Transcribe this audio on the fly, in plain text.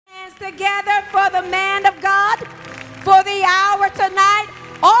together for the man of God for the hour tonight,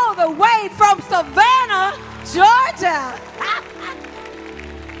 all the way from Savannah, Georgia.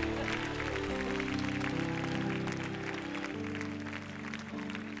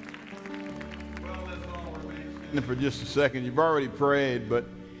 Well, let's all remain standing for just a second. You've already prayed, but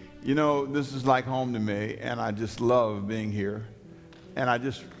you know, this is like home to me, and I just love being here.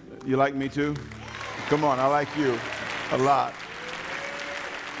 And you like me too? Come on, I like you a lot.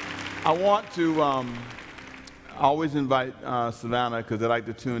 I want to always invite Savannah, because they like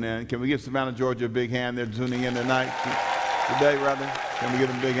to tune in. Can we give Savannah, Georgia a big hand? They're tuning in today, rather. Can we give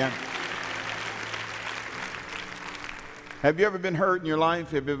them a big hand? Have you ever been hurt in your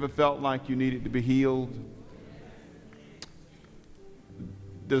life? Have you ever felt like you needed to be healed?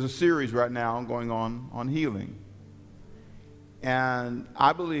 There's a series right now going on healing. And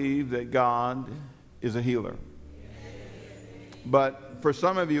I believe that God is a healer. But for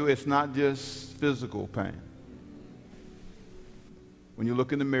some of you, it's not just physical pain. When you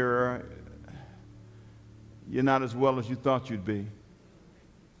look in the mirror, you're not as well as you thought you'd be.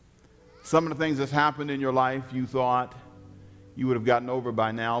 Some of the things that's happened in your life, you thought you would have gotten over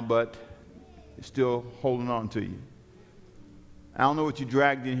by now, but it's still holding on to you. I don't know what you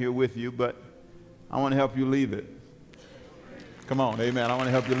dragged in here with you, but I want to help you leave it. Come on, amen. I want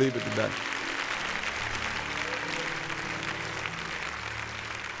to help you leave it today.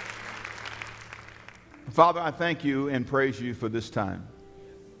 Father, I thank you and praise you for this time.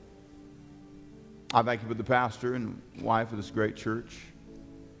 I thank you for the pastor and wife of this great church.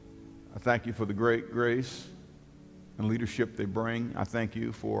 I thank you for the great grace and leadership they bring. I thank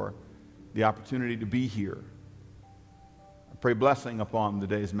you for the opportunity to be here. I pray blessing upon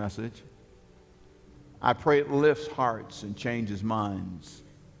today's message. I pray it lifts hearts and changes minds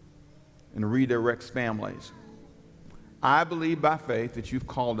and redirects families. I believe by faith that you've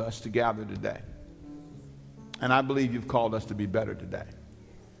called us to gather today. And I believe you've called us to be better today.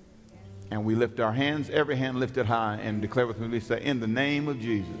 And we lift our hands, every hand lifted high, and declare with me, we say, in the name of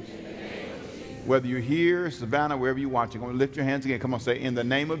Jesus. Whether you're here, Savannah, wherever you're watching, lift your hands again. Come on, say, in the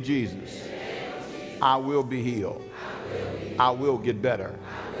name of Jesus, I will be healed. I will get better.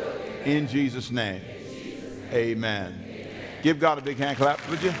 In Jesus' name, amen. Give God a big hand clap,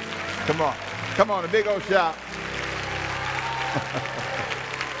 would you? Come on. Come on, a big old shout.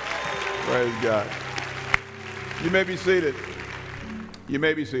 Praise God. You may be seated. You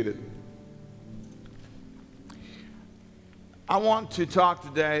may be seated. I want to talk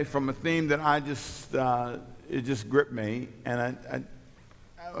today from a theme that it just gripped me, and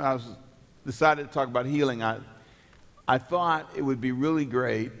I decided to talk about healing. I thought it would be really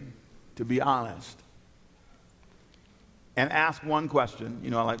great to be honest and ask one question. You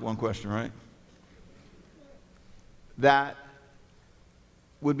know, I like one question, right? That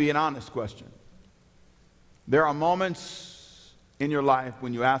would be an honest question. There are moments in your life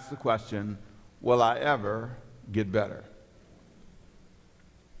when you ask the question, will I ever get better?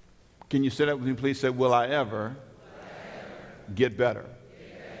 Can you say that with me, please? Say, will I ever get better?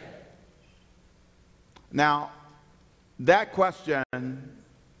 Now, that question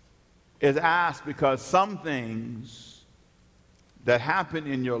is asked because some things that happen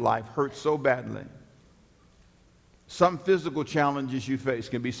in your life hurt so badly. Some physical challenges you face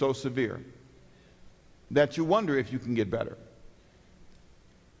can be so severe that you wonder if you can get better.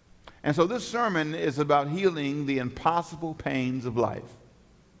 And so this sermon is about healing the impossible pains of life.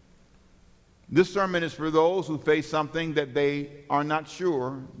 This sermon is for those who face something that they are not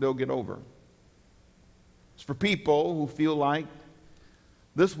sure they'll get over. It's for people who feel like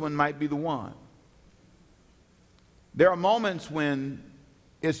this one might be the one. There are moments when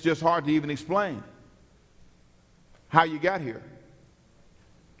it's just hard to even explain how you got here.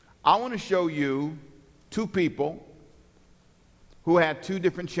 I want to show you two people who had two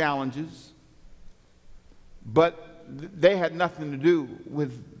different challenges, but they had nothing to do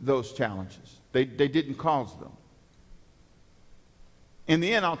with those challenges. They didn't cause them. In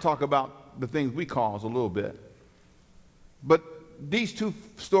the end, I'll talk about the things we cause a little bit. But these two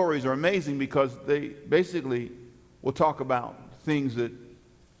stories are amazing because they basically will talk about things that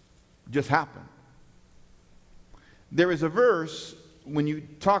just happen. There is a verse when you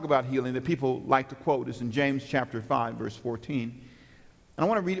talk about healing that people like to quote. It's in James chapter 5, verse 14. And I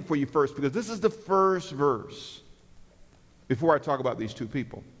want to read it for you first because this is the first verse before I talk about these two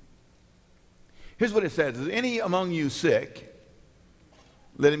people. Here's what it says. Is any among you sick?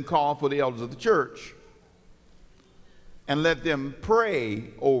 Let him call for the elders of the church and let them pray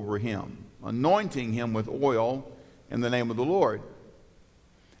over him, anointing him with oil in the name of the Lord.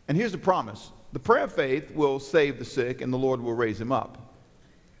 And here's the promise. The prayer of faith will save the sick, and the Lord will raise him up.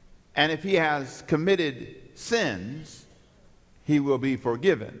 And if he has committed sins, he will be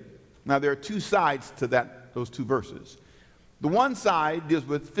forgiven. Now, there are two sides to those two verses. The one side deals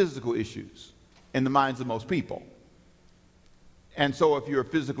with physical issues in the minds of most people. And so if you're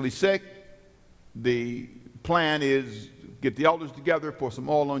physically sick, the plan is get the elders together, pour some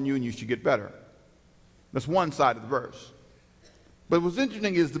oil on you, and you should get better. That's one side of the verse. But what's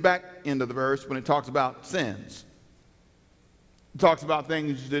interesting is the back end of the verse when it talks about sins. It talks about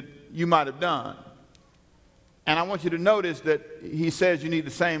things that you might have done. And I want you to notice that he says you need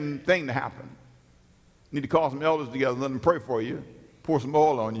the same thing to happen. You need to call some elders together, let them pray for you, pour some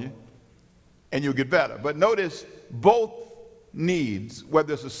oil on you, and you'll get better. But notice both needs,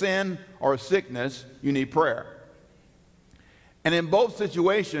 whether it's a sin or a sickness, you need prayer. And in both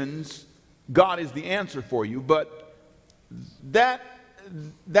situations, God is the answer for you, but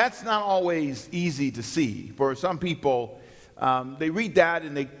that's not always easy to see. For some people, they read that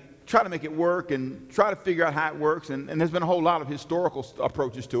and they try to make it work and try to figure out how it works. And there's been a whole lot of historical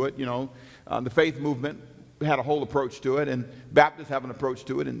approaches to it. You know, the faith movement had a whole approach to it, and Baptists have an approach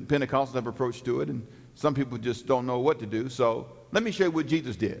to it, and Pentecostals have an approach to it, and some people just don't know what to do. So let me show you what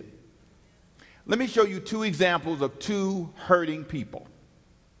Jesus did. Let me show you two examples of two hurting people.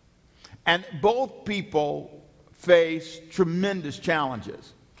 And both people face tremendous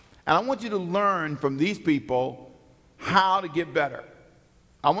challenges. And I want you to learn from these people how to get better.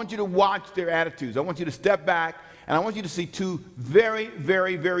 I want you to watch their attitudes. I want you to step back, and I want you to see two very,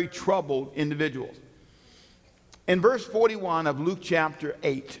 very, very troubled individuals. In verse 41 of Luke chapter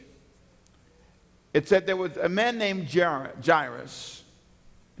 8, it said there was a man named Jairus,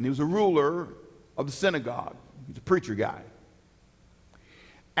 and he was a ruler of the synagogue. He's a preacher guy.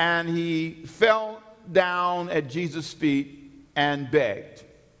 And he fell down at Jesus' feet and begged.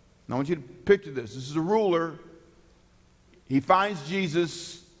 Now I want you to picture this. This is a ruler. He finds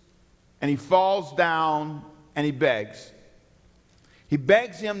Jesus, and he falls down, and he begs. He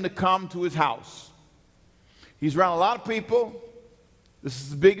begs him to come to his house. He's around a lot of people. This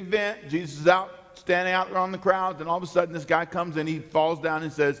is a big event. Jesus is standing out around the crowds, and all of a sudden this guy comes and he falls down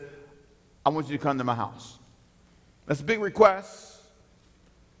and says, I want you to come to my house. That's a big request.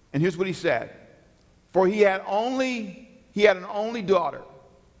 And here's what he said. For he had an only daughter.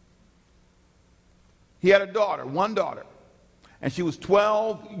 He had a daughter, one daughter. And she was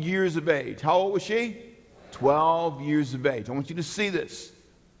 12 years of age. How old was she? 12 years of age. I want you to see this.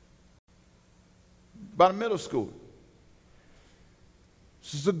 About a middle schooler.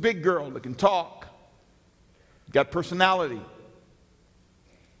 She's a big girl that can talk. Got personality.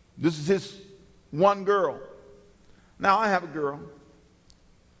 This is his one girl. Now I have a girl.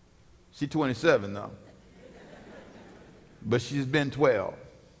 She's 27 though. But she's been 12.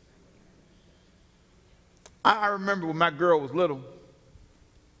 I remember when my girl was little,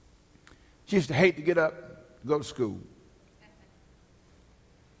 she used to hate to get up, go to school.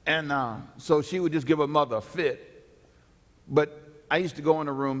 And so she would just give her mother a fit. But I used to go in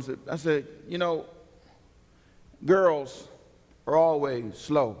the rooms. I said, you know, girls are always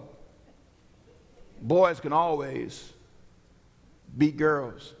slow. Boys can always beat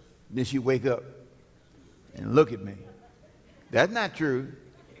girls. Then she'd wake up and look at me. That's not true.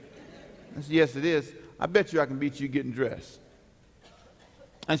 I said, yes, it is. I bet you I can beat you getting dressed.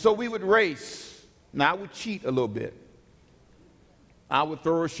 And so we would race. Now, I would cheat a little bit. I would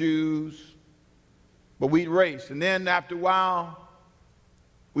throw her shoes, but we'd race. And then after a while,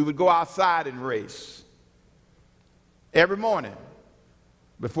 we would go outside and race. Every morning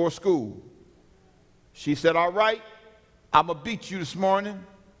before school, she said, all right, I'm going to beat you this morning.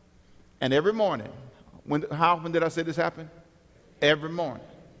 And every morning, how often did I say this happened? Every morning.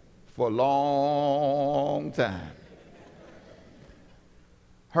 For a long time.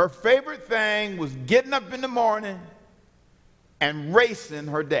 Her favorite thing was getting up in the morning and racing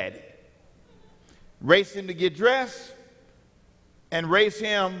her daddy. Racing to get dressed and race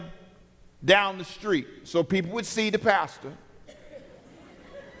him down the street so people would see the pastor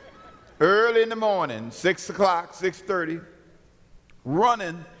early in the morning, 6 o'clock, 6:30,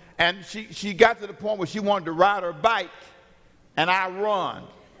 running. And she got to the point where she wanted to ride her bike, and I run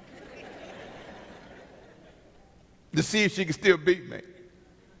to see if she could still beat me.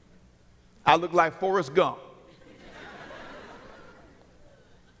 I look like Forrest Gump.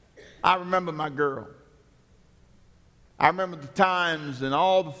 I remember my girl. I remember the times and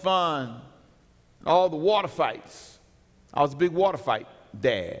all the fun, all the water fights. I was a big water fight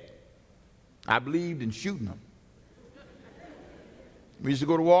dad. I believed in shooting them. We used to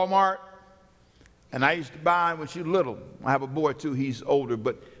go to Walmart, and I used to buy, when she was little, I have a boy too, he's older,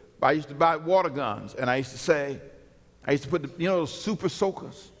 but I used to buy water guns, and I used to put those super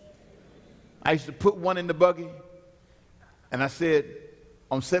soakers, I used to put one in the buggy, and I said,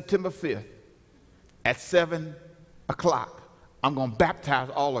 on September 5th at 7 o'clock, I'm going to baptize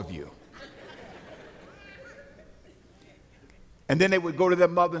all of you. And then they would go to their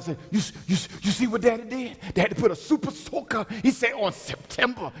mother and say, you see what Daddy did? Daddy put a super soaker. He said on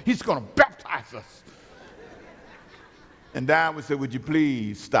September, he's going to baptize us. And Diane would say, would you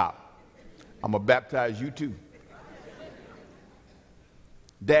please stop? I'm going to baptize you too.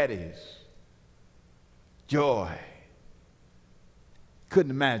 Daddies, joy.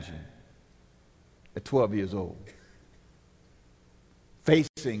 Couldn't imagine at 12 years old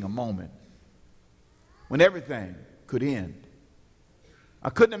facing a moment when everything could end. I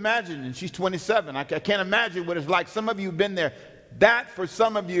couldn't imagine, and she's 27. I can't imagine what it's like. Some of you have been there. That, for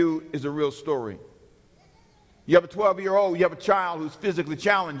some of you, is a real story. You have a 12-year-old, you have a child who's physically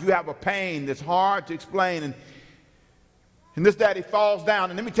challenged. You have a pain that's hard to explain, and this daddy falls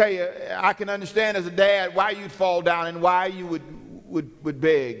down. And let me tell you, I can understand as a dad why you'd fall down and why you would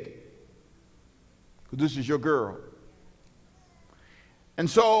beg. Because this is your girl. And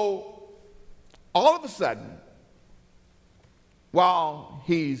so, all of a sudden, while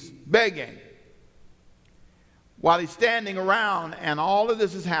he's begging, while he's standing around and all of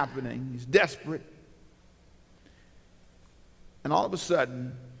this is happening, he's desperate, and all of a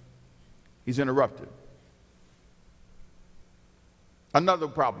sudden, he's interrupted. Another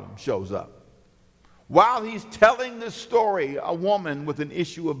problem shows up. While he's telling this story, a woman with an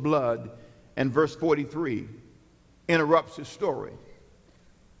issue of blood, in verse 43, interrupts his story.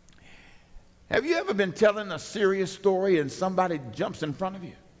 Have you ever been telling a serious story and somebody jumps in front of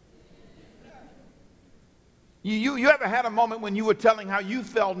you? You ever had a moment when you were telling how you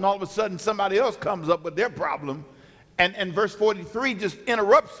felt and all of a sudden somebody else comes up with their problem and verse 43 just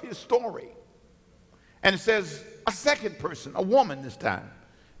interrupts his story. And it says a second person, a woman this time,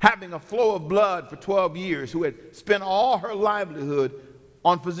 having a flow of blood for 12 years, who had spent all her livelihood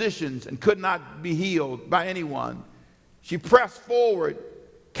on physicians and could not be healed by anyone. She pressed forward,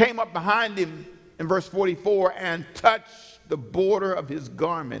 came up behind him in verse 44 and touched the border of his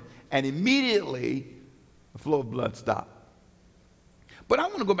garment, and immediately the flow of blood stopped. But I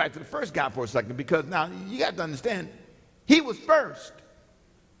want to go back to the first guy for a second, because now you got to understand, he was first.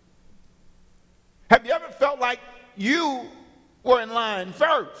 Have you ever felt like you were in line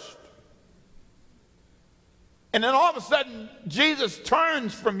first? And then all of a sudden, Jesus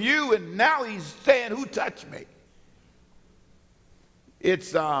turns from you, and now he's saying, who touched me?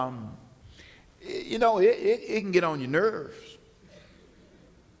 It's, you know, it can get on your nerves.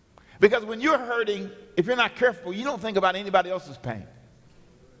 Because when you're hurting, if you're not careful, you don't think about anybody else's pain.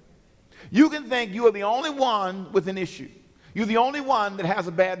 You can think you are the only one with an issue. You're the only one that has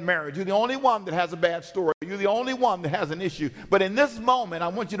a bad marriage. You're the only one that has a bad story. You're the only one that has an issue. But in this moment, I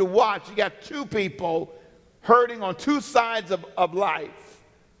want you to watch. You got two people hurting on two sides of life.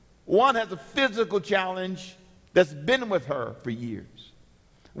 One has a physical challenge that's been with her for years.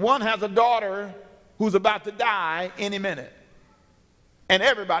 One has a daughter who's about to die any minute. And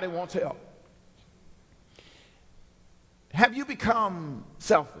everybody wants help. Have you become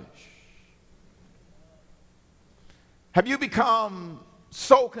selfish? Have you become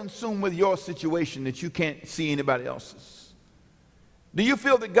so consumed with your situation that you can't see anybody else's? Do you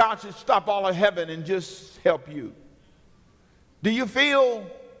feel that God should stop all of heaven and just help you? Do you feel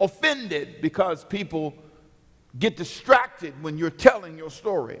offended because people get distracted when you're telling your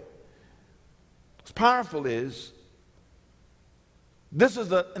story? What's powerful is, this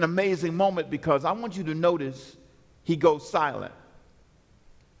is an amazing moment, because I want you to notice he goes silent.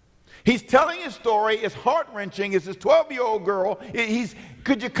 He's telling his story. It's heart-wrenching. It's this 12-year-old girl.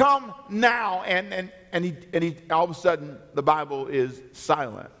 Could you come now? And he all of a sudden, the Bible is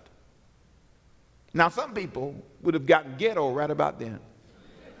silent. Now, some people would have gotten ghetto right about then.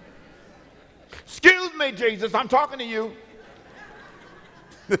 Excuse me, Jesus, I'm talking to you.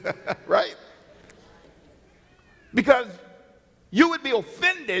 Right? Because you would be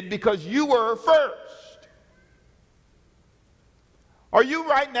offended because you were first. Are you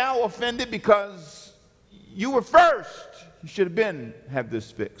right now offended because you were first? You should have this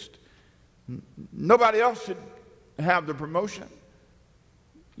fixed. Nobody else should have the promotion.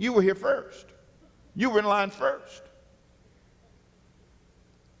 You were here first. You were in line first.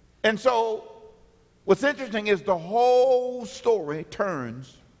 And so what's interesting is the whole story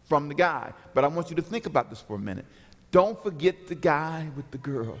turns from the guy. But I want you to think about this for a minute. Don't forget the guy with the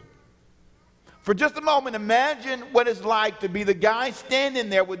girl. For just a moment, imagine what it's like to be the guy standing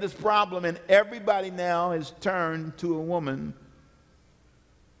there with this problem, and everybody now has turned to a woman,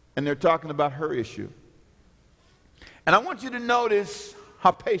 and they're talking about her issue. And I want you to notice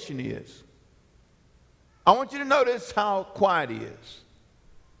how patient he is. I want you to notice how quiet he is.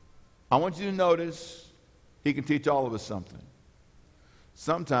 I want you to notice he can teach all of us something.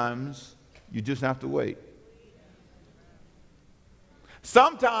 Sometimes you just have to wait.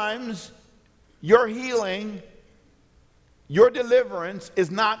 Sometimes your healing, your deliverance is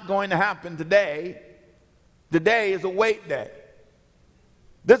not going to happen today. Today is a wait day.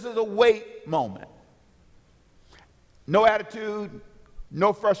 This is a wait moment. No attitude,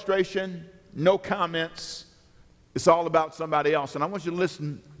 no frustration, no comments. It's all about somebody else. And I want you to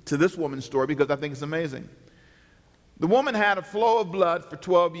listen to this woman's story because I think it's amazing. The woman had a flow of blood for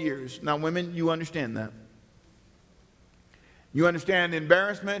 12 years. Now, women, you understand that. You understand the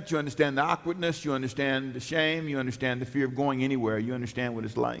embarrassment. You understand the awkwardness. You understand the shame. You understand the fear of going anywhere. You understand what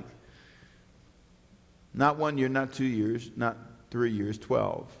it's like. Not 1 year, not 2 years, not 3 years,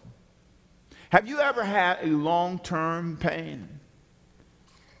 12. Have you ever had a long-term pain?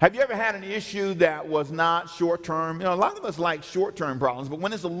 Have you ever had an issue that was not short-term? You know, a lot of us like short-term problems, but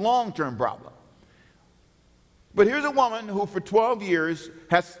when it's a long-term problem. But here's a woman who for 12 years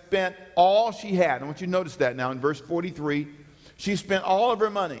has spent all she had. I want you to notice that now in verse 43. She spent all of her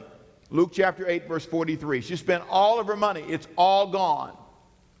money. Luke chapter 8, verse 43. She spent all of her money. It's all gone.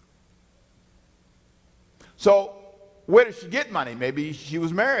 So where did she get money? Maybe she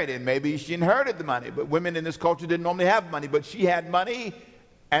was married and maybe she inherited the money. But women in this culture didn't normally have money. But she had money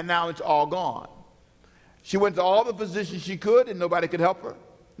and now it's all gone. She went to all the physicians she could and nobody could help her.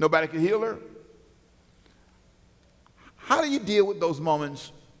 Nobody could heal her. How do you deal with those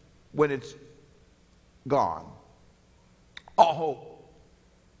moments when it's gone? All hope.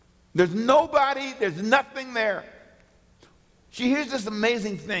 There's nobody, there's nothing there. She hears this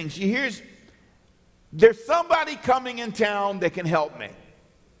amazing thing. She hears, there's somebody coming in town that can help me.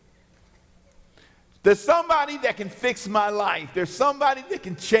 There's somebody that can fix my life. There's somebody that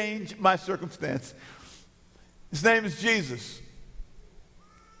can change my circumstance. His name is Jesus.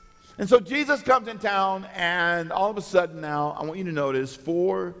 And so Jesus comes in town, and all of a sudden now, I want you to notice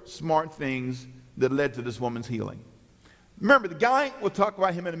 4 smart things that led to this woman's healing. Remember, the guy, we'll talk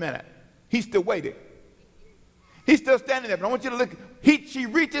about him in a minute. He's still waiting. He's still standing there, but I want you to look. She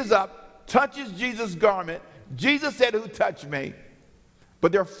reaches up, touches Jesus' garment. Jesus said, "Who touched me?"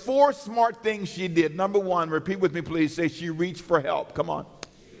 But there are 4 smart things she did. Number 1, repeat with me, please. Say, she reached for help. Come on.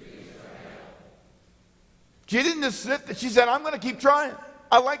 She didn't just sit there. She said, I'm going to keep trying.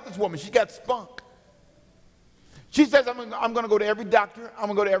 I like this woman. She got spunk. She says, I'm going to go to every doctor. I'm going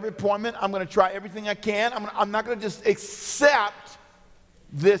to go to every appointment. I'm going to try everything I can. I'm not going to just accept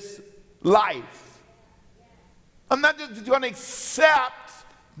this life. I'm not just going to accept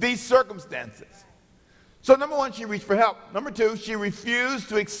these circumstances. So number 1, she reached for help. Number 2, she refused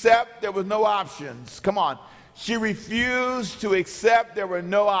to accept there was no options. Come on. She refused to accept there were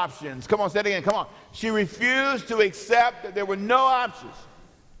no options. Come on, say it again. Come on. She refused to accept that there were no options.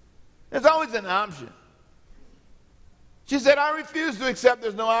 There's always an option. She said, I refuse to accept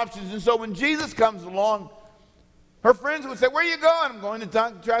there's no options. And so when Jesus comes along, her friends would say, where are you going? I'm going to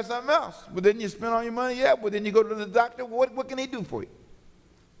try something else. Well, didn't you spend all your money? Yeah. Well, then you go to the doctor. What can he do for you?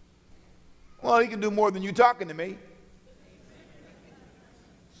 Well, he can do more than you talking to me.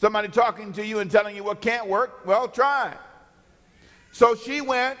 Somebody talking to you and telling you what can't work, well, try. So she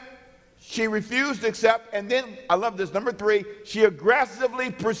went, she refused to accept, and then, I love this, number 3, she aggressively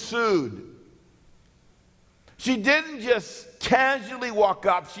pursued. She didn't just casually walk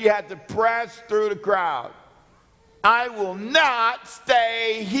up, she had to press through the crowd. I will not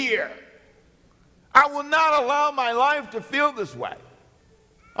stay here. I will not allow my life to feel this way.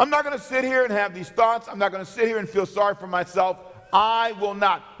 I'm not going to sit here and have these thoughts. I'm not going to sit here and feel sorry for myself. I will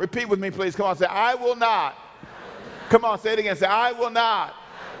not. Repeat with me, please. Come on, say, I will not. Come on, say it again. Say, I will not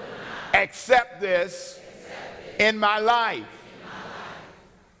accept this in my life.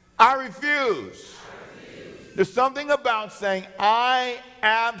 I refuse. There's something about saying, I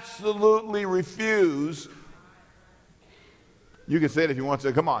absolutely refuse. You can say it if you want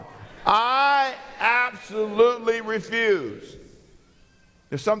to. Come on. I absolutely refuse.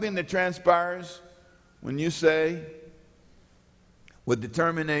 There's something that transpires when you say, with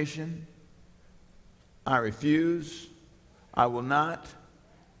determination, I refuse, I will not,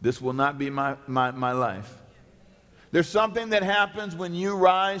 this will not be my life. There's something that happens when you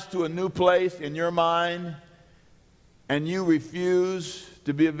rise to a new place in your mind and you refuse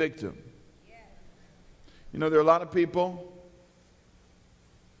to be a victim. You know, there are a lot of people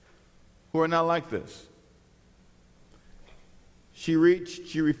who are not like this. She reached,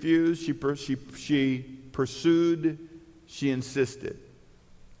 she refused, she pursued, she insisted.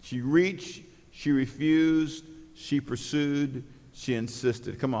 She reached, she refused, she pursued, she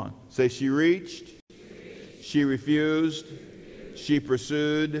insisted. Come on. Say, she reached, She refused. She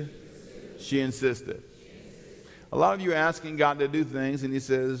pursued. She insisted. A lot of you are asking God to do things, and he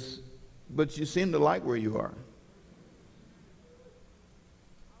says, but you seem to like where you are.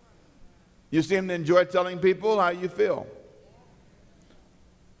 You seem to enjoy telling people how you feel.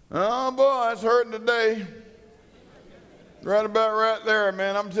 Oh boy, it's hurting today. Right about right there,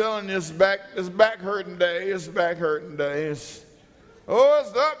 man. I'm telling you, it's back hurting day. It's back hurting day. It's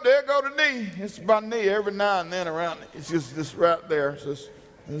up there, go to knee. It's my knee every now and then around. It's just right there. It's just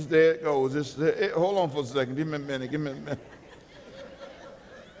there it goes. Hold on for a second. Give me a minute.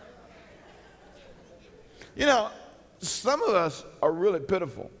 You know, some of us are really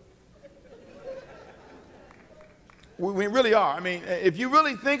pitiful. We really are. I mean, if you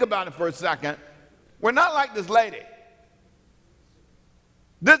really think about it for a second, we're not like this lady.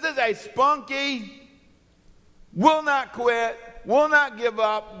 This is a spunky, will not quit, will not give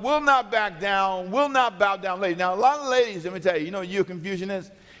up, will not back down, will not bow down lady. Now, a lot of ladies, let me tell you, you know what your confusion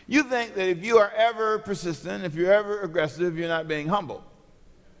is? You think that if you are ever persistent, if you're ever aggressive, you're not being humble.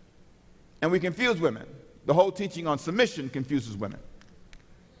 And we confuse women. The whole teaching on submission confuses women.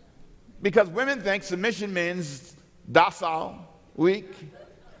 Because women think submission means docile, weak,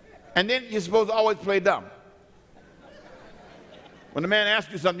 and then you're supposed to always play dumb. When the man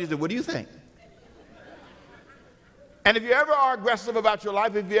asks you something, you say, what do you think? And if you ever are aggressive about your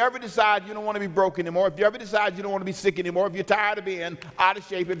life, if you ever decide you don't want to be broke anymore, if you ever decide you don't want to be sick anymore, if you're tired of being out of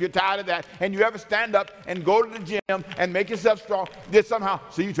shape, if you're tired of that, and you ever stand up and go to the gym and make yourself strong, then somehow,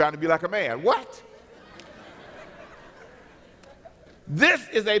 so you're trying to be like a man. What? This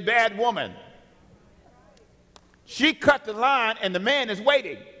is a bad woman. She cut the line and the man is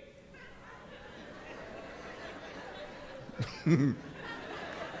waiting.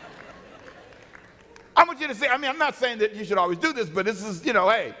 I want you to say, I mean, I'm not saying that you should always do this, but this is, you know,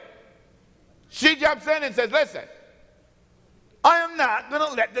 hey. She jumps in and says, listen, I am not going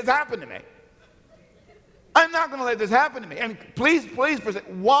to let this happen to me. I'm not going to let this happen to me. And please,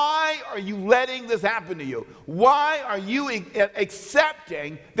 why are you letting this happen to you? Why are you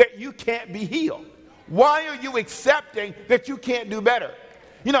accepting that you can't be healed? Why are you accepting that you can't do better?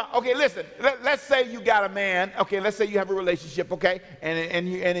 You know, okay, listen, let's say you got a man, okay, let's say you have a relationship, okay, and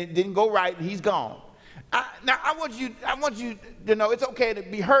it didn't go right and he's gone. Now, I want you to know it's okay to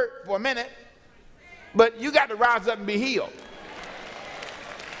be hurt for a minute, but you got to rise up and be healed.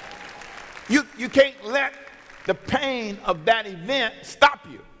 You can't let the pain of that event stop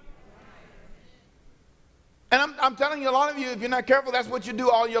you. And I'm telling you, a lot of you, if you're not careful, that's what you do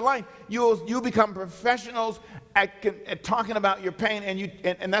all your life. You'll become professionals at talking about your pain,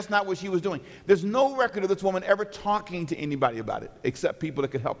 and that's not what she was doing. There's no record of this woman ever talking to anybody about it, except people that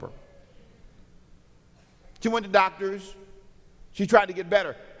could help her. She went to doctors. She tried to get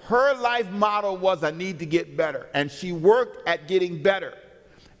better. Her life motto was, I need to get better, and she worked at getting better.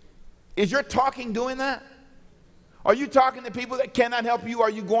 Is your talking doing that? Are you talking to people that cannot help you? Are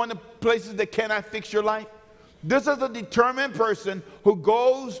you going to places that cannot fix your life? This is a determined person who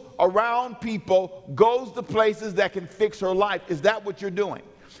goes around people, goes to places that can fix her life. Is that what you're doing?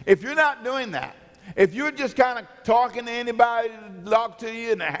 If you're not doing that, if you're just kind of talking to anybody to talk to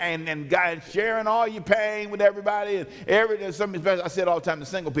you and sharing all your pain with everybody, and I say it all the time to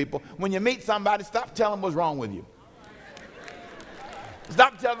single people, when you meet somebody, stop telling them what's wrong with you.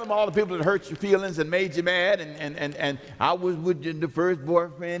 Stop telling them all the people that hurt your feelings and made you mad, and I was with the first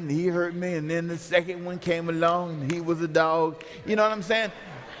boyfriend, and he hurt me, and then the second one came along, and he was a dog. You know what I'm saying?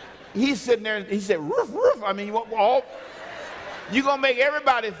 He's sitting there, he said, roof, roof. I mean, you're going to make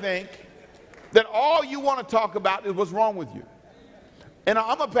everybody think that all you want to talk about is what's wrong with you. And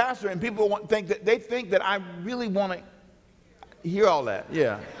I'm a pastor, and people think that I really want to hear all that.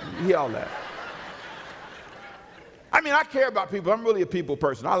 Yeah, hear all that. I mean, I care about people. I'm really a people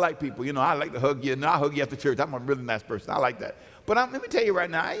person. I like people. You know, I like to hug you. And I hug you after church. I'm a really nice person. I like that. But let me tell you right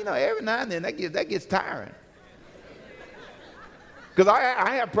now, you know, every now and then that gets tiring. Because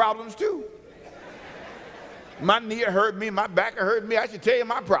I have problems too. My knee hurt me. My back hurt me. I should tell you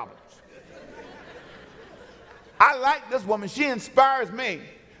my problems. I like this woman. She inspires me.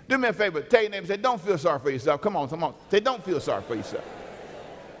 Do me a favor. Tell your neighbor, say, don't feel sorry for yourself. Come on. Say, don't feel sorry for yourself.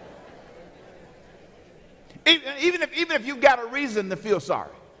 Even if you've got a reason to feel sorry.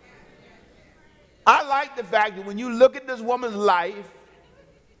 I like the fact that when you look at this woman's life,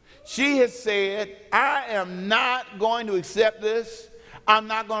 she has said, I am not going to accept this. I'm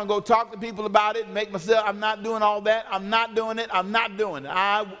not going to go talk to people about it and make myself, I'm not doing all that. I'm not doing it. I'm not doing it.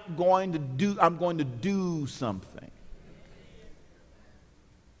 I'm going to do something.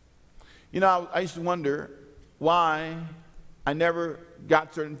 You know, I used to wonder why I never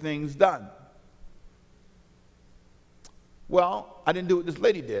got certain things done. Well, I didn't do what this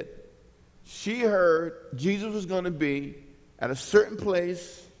lady did. She heard Jesus was going to be at a certain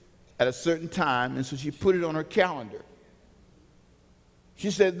place at a certain time, and so she put it on her calendar.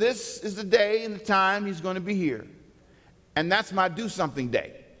 She said, this is the day and the time he's going to be here. And that's my do something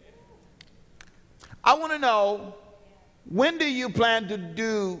day. I want to know, when do you plan to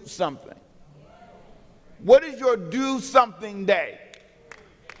do something? What is your do something day?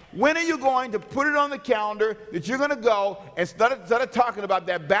 When are you going to put it on the calendar that you're going to go, and instead of talking about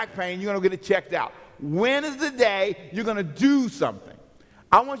that back pain, you're going to get it checked out? When is the day you're going to do something?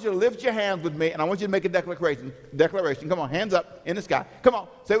 I want you to lift your hands with me, and I want you to make a declaration. Come on, hands up in the sky. Come on,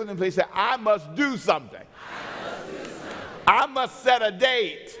 say with me, please. Say, I must do something. I must set a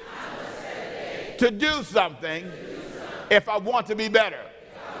date to do something if I want to be better.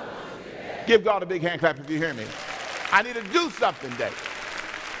 Give God a big hand clap if you hear me. I need to do something today.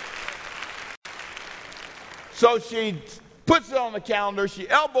 So she puts it on the calendar. She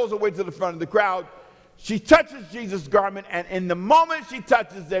elbows her way to the front of the crowd. She touches Jesus' garment, and in the moment she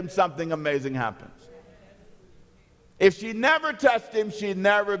touches him, something amazing happens. If she never touched him, she'd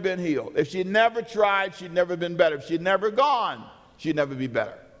never been healed. If she'd never tried, she'd never been better. If she'd never gone, she'd never be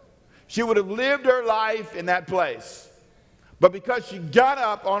better. She would have lived her life in that place. But because she got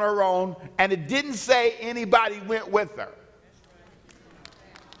up on her own, and it didn't say anybody went with her.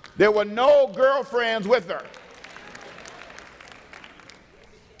 There were no girlfriends with her.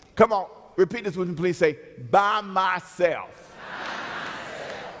 Come on, repeat this with me, please. Say, by myself.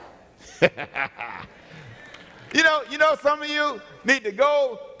 You know, some of you need to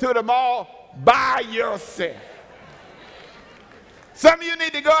go to the mall by yourself. Some of you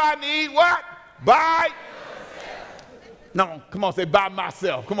need to go out and eat what? By yourself. No, come on, say by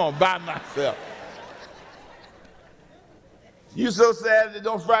myself. Come on, by myself. You so sad that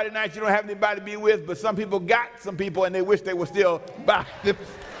on Friday night you don't have anybody to be with, but some people got some people and they wish they were still by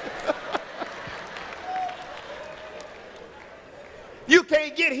themselves. You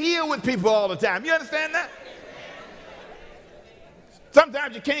can't get healed with people all the time. You understand that?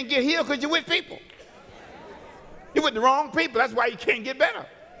 Sometimes you can't get healed because you're with people. You're with the wrong people. That's why you can't get better.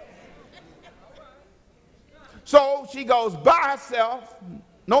 So she goes by herself,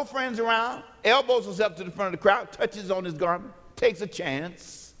 no friends around, elbows herself to the front of the crowd, touches on his garment, takes a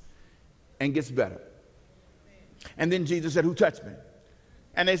chance, and gets better. And then Jesus said, who touched me?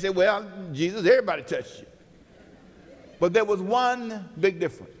 And they said, well, Jesus, everybody touched you. But there was one big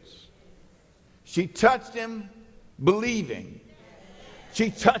difference. She touched him believing. She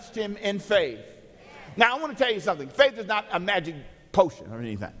touched him in faith. Now, I want to tell you something. Faith is not a magic potion or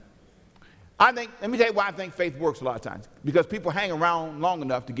anything. Let me tell you why I think faith works a lot of times. Because people hang around long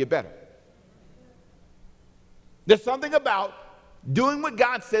enough to get better. There's something about doing what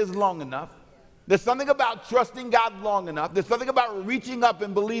God says long enough. There's something about trusting God long enough. There's something about reaching up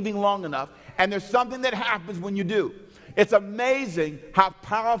and believing long enough. And there's something that happens when you do. It's amazing how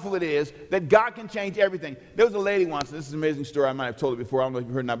powerful it is that God can change everything. There was a lady once, and this is an amazing story. I might have told it before. I don't know if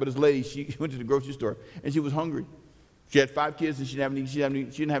you heard it or not. But this lady, she went to the grocery store, and she was hungry. She had 5 kids, and she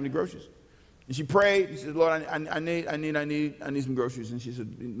didn't have any groceries. And she prayed. She said, Lord, I need some groceries. And she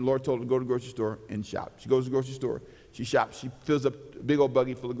said, the Lord told her to go to the grocery store and shop. She goes to the grocery store. She shops. She fills up a big old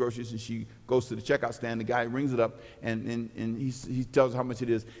buggy full of groceries, and she goes to the checkout stand. The guy rings it up, and he tells her how much it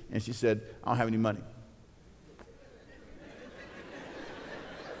is. And she said, I don't have any money.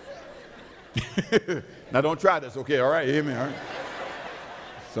 Now, don't try this, okay? All right, you hear me, all right?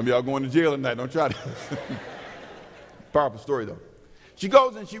 Some of y'all going to jail tonight. Don't try this. Powerful story, though. She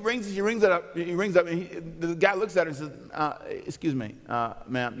goes and she rings it up. He rings up, and the guy looks at her and says, excuse me,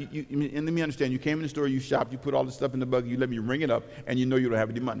 ma'am, and let me understand. You came in the store, you shopped, you put all this stuff in the buggy, you let me ring it up, and you know you don't have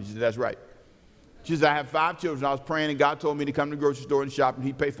any money. She said, that's right. She said, I have 5 children. I was praying, and God told me to come to the grocery store and shop, and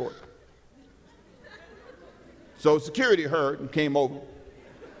he'd pay for it. So security heard and came over.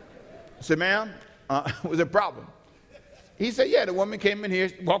 I said, ma'am, was there a problem? He said, yeah, the woman came in here,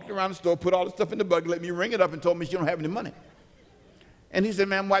 walked around the store, put all the stuff in the buggy, let me ring it up, and told me she don't have any money. And he said,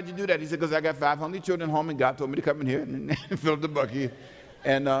 ma'am, why'd you do that? He said, because I got 5 hungry children home, and God told me to come in here and fill up the buggy.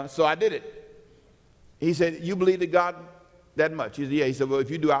 And so I did it. He said, you believe that God that much? He said, yeah. He said, well,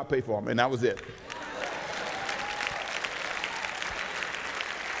 if you do, I'll pay for them. And that was it.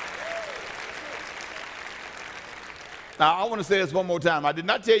 Now, I want to say this one more time. I did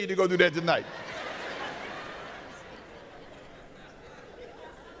not tell you to go do that tonight.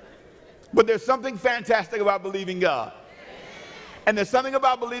 But there's something fantastic about believing God. And there's something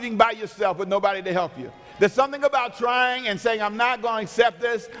about believing by yourself with nobody to help you. There's something about trying and saying, I'm not going to accept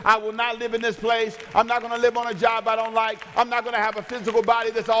this. I will not live in this place. I'm not going to live on a job I don't like. I'm not going to have a physical body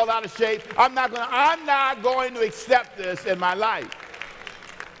that's all out of shape. I'm not going to accept this in my life.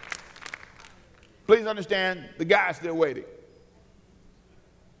 Please understand, the guy's still waiting.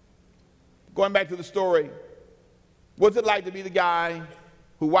 Going back to the story, what's it like to be the guy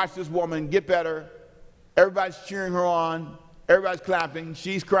who watched this woman get better? Everybody's cheering her on. Everybody's clapping.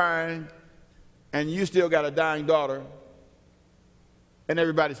 She's crying. And you still got a dying daughter, and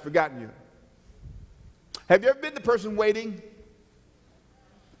everybody's forgotten you. Have you ever been the person waiting?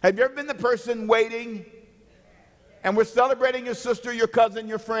 Have you ever been the person waiting, and we're celebrating your sister, your cousin,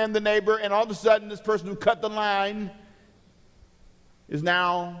 your friend, the neighbor, and all of a sudden this person who cut the line is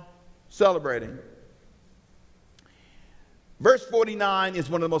now celebrating? Verse 49 is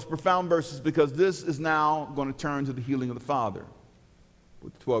one of the most profound verses because this is now going to turn to the healing of the father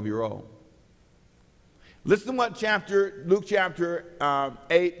with the 12-year-old. Listen to what Luke chapter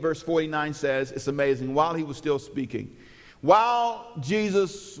 8, verse 49 says. It's amazing. While he was still speaking, while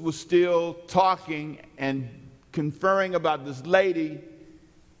Jesus was still talking and conferring about this lady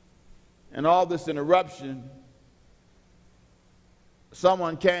and all this interruption,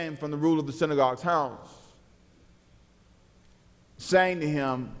 someone came from the ruler of the synagogue's house saying to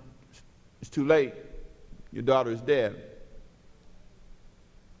him, it's too late. Your daughter is dead.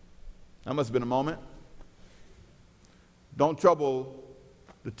 That must have been a moment. Don't trouble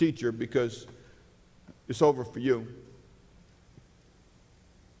the teacher because it's over for you.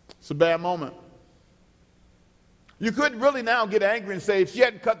 It's a bad moment. You could really now get angry and say, if she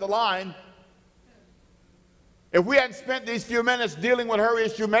hadn't cut the line, if we hadn't spent these few minutes dealing with her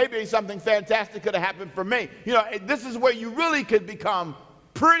issue, maybe something fantastic could have happened for me. You know, this is where you really could become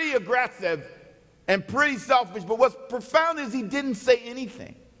pretty aggressive and pretty selfish. But what's profound is he didn't say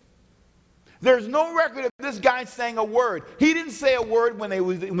anything. There's no record of this guy saying a word. He didn't say a word when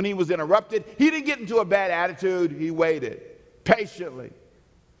he was interrupted. He didn't get into a bad attitude. He waited patiently.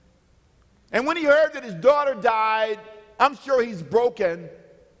 And when he heard that his daughter died, I'm sure he's broken,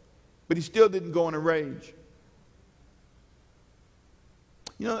 but he still didn't go in a rage.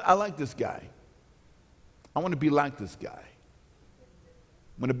 You know, I like this guy. I want to be like this guy.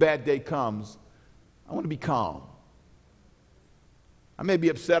 When a bad day comes, I want to be calm. I may be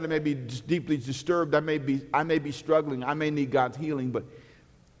upset, I may be just deeply disturbed, I may be struggling, I may need God's healing, but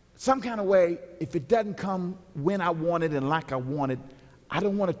some kind of way, if it doesn't come when I want it and like I want it, I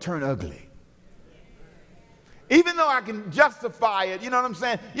don't want to turn ugly. Even though I can justify it, you know what I'm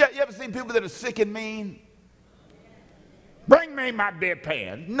saying? You ever seen people that are sick and mean? Bring me my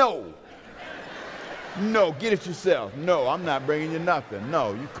bedpan. No. No, get it yourself. No, I'm not bringing you nothing.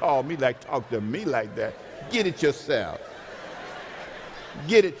 No, you call me like, talk to me like that. Get it yourself.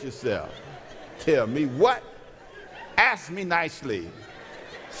 Get it yourself. Tell me what? Ask me nicely.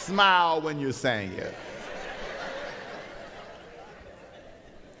 Smile when you're saying it.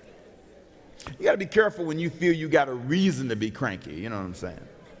 You got to be careful when you feel you got a reason to be cranky. You know what I'm saying?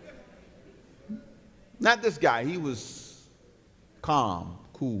 Not this guy. He was calm,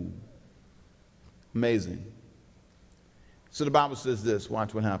 cool, amazing. So the Bible says this.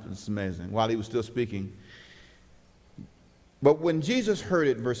 Watch what happens. It's amazing. While he was still speaking. But when Jesus heard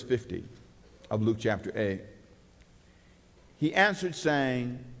it, verse 50 of Luke chapter 8, he answered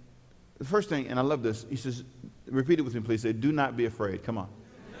saying, the first thing, and I love this, he says, repeat it with me please, say, do not be afraid. Come on.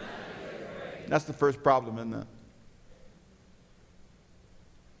 That's the first problem, isn't it?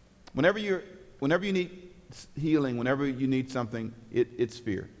 Whenever you need healing, whenever you need something, it's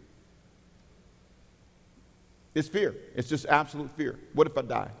fear. It's fear. It's just absolute fear. What if I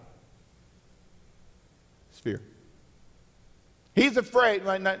die? It's fear. He's afraid.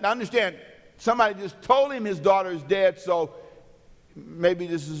 Now understand, somebody just told him his daughter is dead, so maybe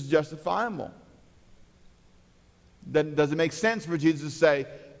this is justifiable. Does it make sense for Jesus to say,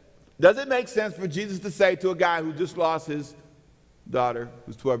 does it make sense for Jesus to say to a guy who just lost his daughter,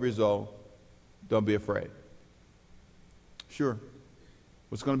 who's 12 years old, don't be afraid? Sure.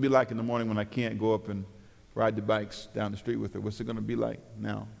 What's it going to be like in the morning when I can't go up and ride the bikes down the street with her? What's it going to be like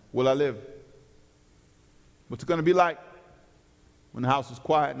now? Will I live? What's it going to be like when the house is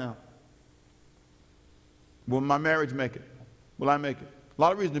quiet now? Will my marriage make it? Will I make it? A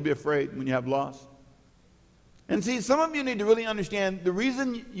lot of reason to be afraid when you have loss. And see, some of you need to really understand the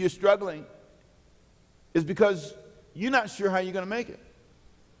reason you're struggling is because you're not sure how you're going to make it.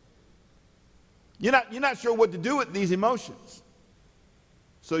 You're not sure what to do with these emotions.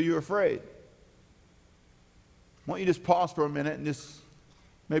 So you're afraid. Why don't you just pause for a minute and just,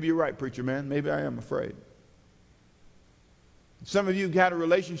 maybe you're right, preacher man, maybe I am afraid. Some of you had a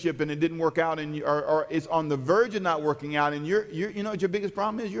relationship and it didn't work out, or it's on the verge of not working out, and you know what your biggest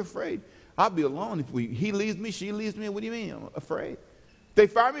problem is? You're afraid. I'll be alone if he leaves me, she leaves me. What do you mean? I'm afraid. If they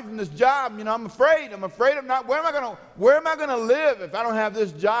fire me from this job, I'm afraid. I'm afraid of not. Where am I gonna live if I don't have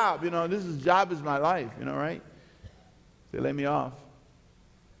this job? This job is my life. Right? They lay me off.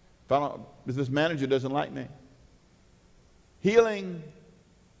 If this manager doesn't like me. Healing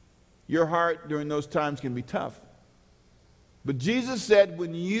your heart during those times can be tough. But Jesus said,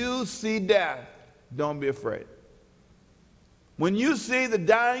 when you see death, don't be afraid. When you see the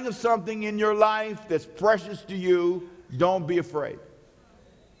dying of something in your life that's precious to you, don't be afraid.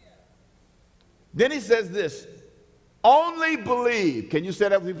 Then he says this, only believe. Can you say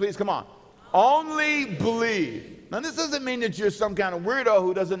that with me, please? Come on. Only believe. Now, this doesn't mean that you're some kind of weirdo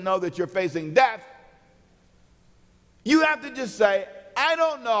who doesn't know that you're facing death. You have to just say, I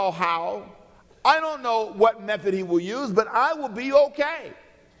don't know how. I don't know what method he will use, but I will be okay.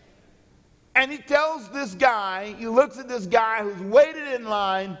 And he tells this guy, he looks at this guy who's waited in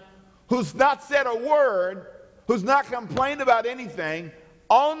line, who's not said a word, who's not complained about anything,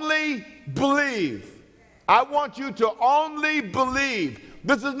 only believe. I want you to only believe.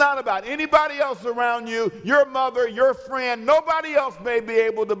 This is not about anybody else around you, your mother, your friend. Nobody else may be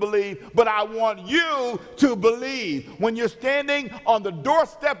able to believe, but I want you to believe. When you're standing on the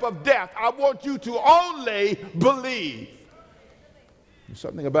doorstep of death, I want you to only believe. There's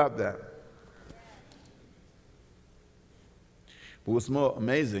something about that. But what's more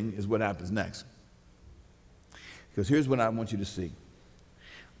amazing is what happens next. Because here's what I want you to see.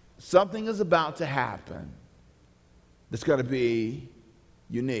 Something is about to happen that's going to be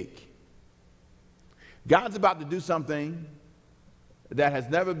unique. God's about to do something that has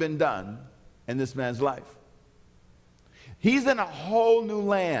never been done in this man's life. He's in a whole new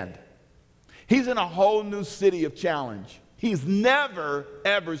land. He's in a whole new city of challenge. He's never,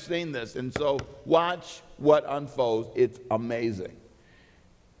 ever seen this. And so watch what unfolds. It's amazing.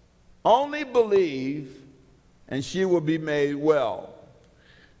 Only believe, and she will be made well.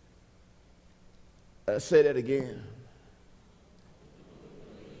 Say that again.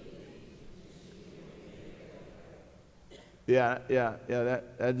 Yeah,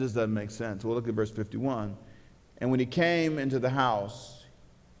 that just doesn't make sense. Well, look at verse 51. And when he came into the house,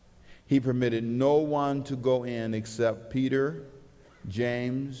 he permitted no one to go in except Peter,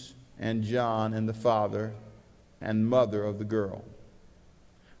 James, and John, and the father and mother of the girl.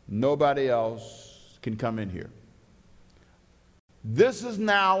 Nobody else can come in here. This is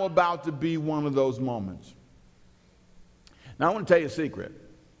now about to be one of those moments. Now, I want to tell you a secret.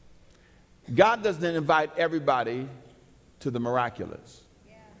 God doesn't invite everybody to the miraculous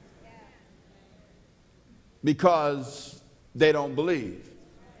because they don't believe.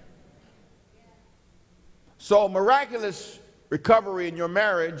 So miraculous recovery in your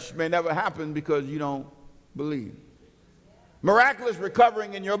marriage may never happen because you don't believe. Miraculous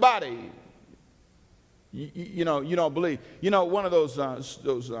recovering in your body, you don't believe. One of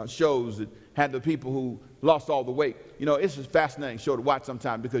those shows that had the people who lost all the weight. It's a fascinating show to watch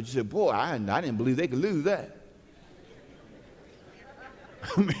sometimes because you say, boy, I didn't believe they could lose that.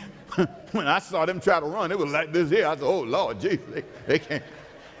 When I saw them try to run, it was like this here. I said, oh, Lord, Jesus, they can't.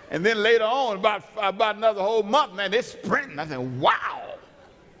 And then later on, about another whole month, man, they're sprinting. I said, wow.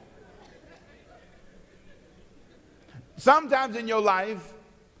 Sometimes in your life,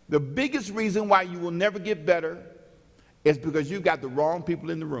 the biggest reason why you will never get better is because you've got the wrong people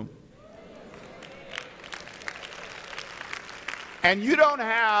in the room. And you don't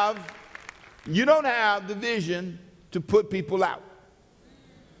have the vision to put people out.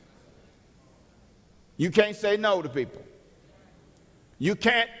 You can't say no to people. You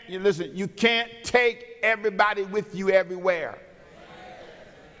can't take everybody with you everywhere.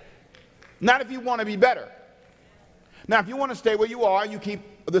 Not if you want to be better. Now, if you want to stay where you are, you keep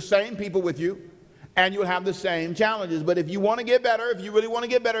the same people with you, and you'll have the same challenges. But if you want to get better, if you really want to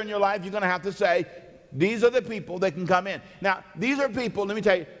get better in your life, you're going to have to say, these are the people that can come in. Now, these are people, let me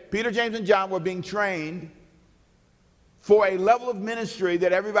tell you, Peter, James, and John were being trained for a level of ministry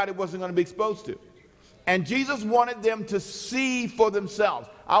that everybody wasn't going to be exposed to. And Jesus wanted them to see for themselves.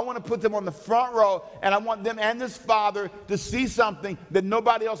 I want to put them on the front row, and I want them and this father to see something that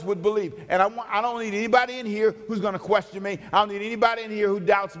nobody else would believe. And I don't need anybody in here who's going to question me. I don't need anybody in here who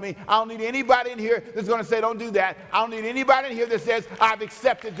doubts me. I don't need anybody in here that's going to say, don't do that. I don't need anybody in here that says, I've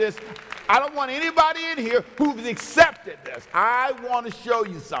accepted this. I don't want anybody in here who's accepted this. I want to show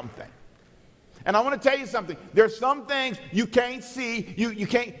you something. And I want to tell you something. There's some things you can't see. You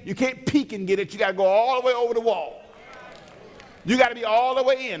can't peek and get it. You got to go all the way over the wall. You got to be all the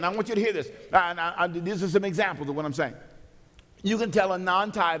way in. I want you to hear this. This is some examples of what I'm saying. You can tell a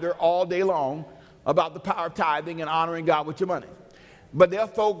non-tither all day long about the power of tithing and honoring God with your money. But they'll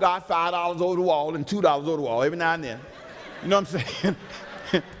throw God $5 over the wall and $2 over the wall every now and then. You know what I'm saying?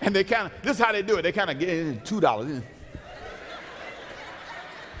 And they kind of, this is how they do it. They kind of get in $2 in.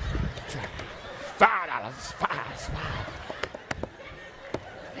 $5.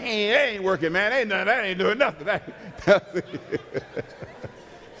 Hey, that ain't working, man. That ain't doing nothing.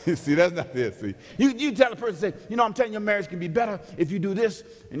 See, that's not it. See, you tell a person, say, you know, I'm telling you, your marriage can be better if you do this.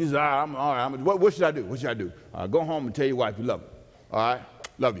 And you say, I'm all right. What should I do? What should I do? Go home and tell your wife you love her. All right?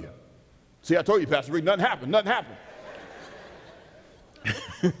 Love you. See, I told you, Pastor Rick, nothing happened. Nothing happened.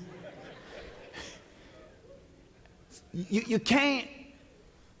 You can't,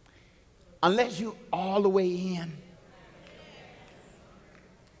 unless you all the way in.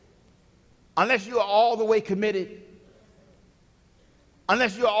 Unless you are all the way committed.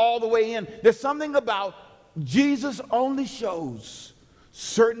 Unless you're all the way in. There's something about Jesus only shows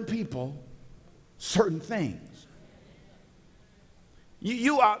certain people certain things.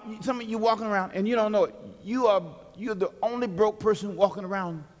 Some of you walking around and you don't know it. You're the only broke person walking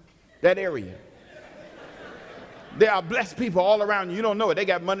around that area. There are blessed people all around you. You don't know it. They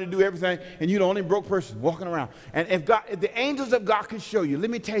got money to do everything, and you're the only broke person walking around. And if the angels of God could show you, let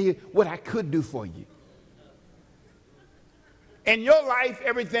me tell you what I could do for you. In your life,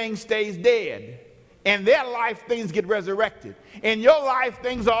 everything stays dead. In their life, things get resurrected. In your life,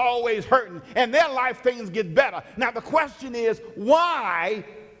 things are always hurting. In their life, things get better. Now, the question is, why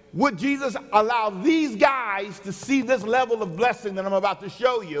would Jesus allow these guys to see this level of blessing that I'm about to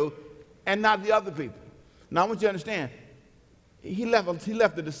show you and not the other people? Now, I want you to understand, he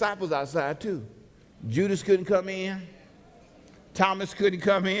left the disciples outside too. Judas couldn't come in. Thomas couldn't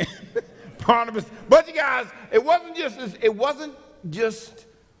come in. Barnabas. But you guys, it wasn't just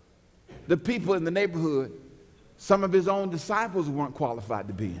the people in the neighborhood. Some of his own disciples weren't qualified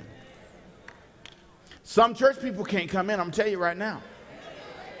to be in. Some church people can't come in, I'm telling you right now.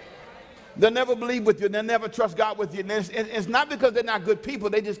 They'll never believe with you. They'll never trust God with you. And it's not because they're not good people.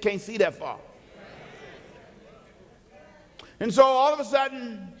 They just can't see that far. And so all of a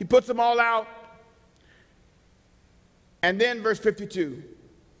sudden, he puts them all out. And then verse 52.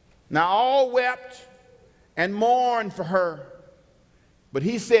 Now all wept and mourned for her. But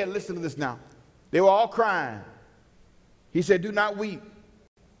he said, listen to this now. They were all crying. He said, do not weep.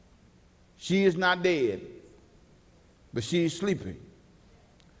 She is not dead, but she is sleeping.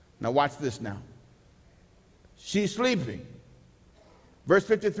 Now watch this now. She's sleeping. Verse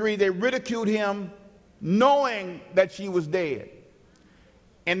 53, they ridiculed him knowing that she was dead.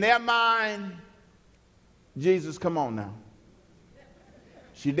 In their mind, Jesus, come on now.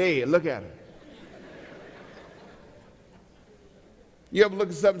 She dead. Look at her. You ever look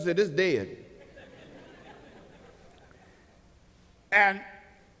at something and say, this dead? And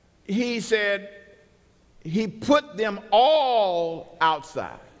he said, he put them all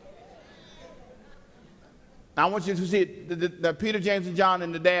outside. Now I want you to see it. The Peter, James, and John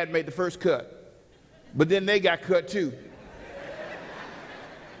and the dad made the first cut. But then they got cut too.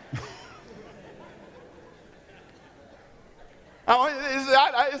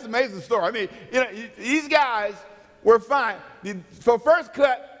 It's an amazing story. I mean, you know, these guys were fine. For first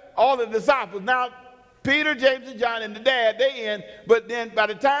cut, all the disciples. Now, Peter, James, and John and the dad, they in. But then by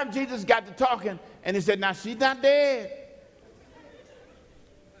the time Jesus got to talking, and he said, now she's not dead.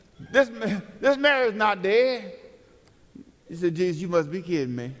 This Mary's not dead. He said, Jesus, you must be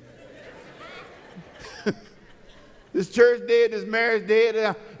kidding me. This church dead, this marriage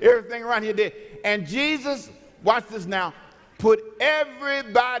dead, everything around here dead. And Jesus, watch this now, put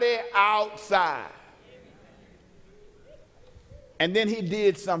everybody outside. And then he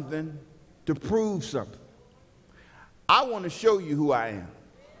did something to prove something. I want to show you who I am.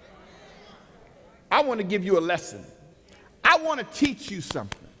 I want to give you a lesson. I want to teach you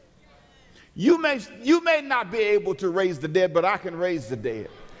something. You may not be able to raise the dead, but I can raise the dead.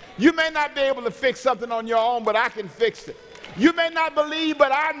 You may not be able to fix something on your own, but I can fix it. You may not believe,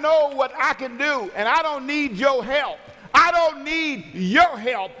 but I know what I can do, and I don't need your help. I don't need your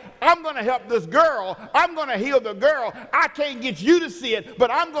help. I'm going to help this girl. I'm going to heal the girl. I can't get you to see it, but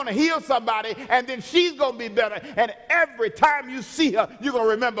I'm going to heal somebody, and then she's going to be better. And every time you see her, you're going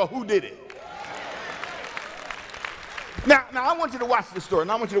to remember who did it. Now I want you to watch this story.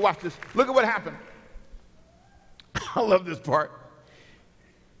 Now I want you to watch this. Look at what happened. I love this part.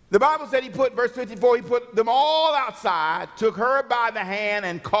 The Bible said verse 54, he put them all outside, took her by the hand,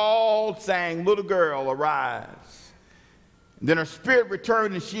 and called, saying, little girl, arise. Then her spirit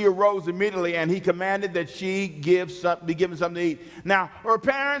returned, and she arose immediately, and he commanded that she be given something to eat. Now, her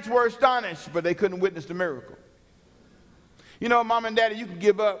parents were astonished, but they couldn't witness the miracle. You know, mom and daddy, you can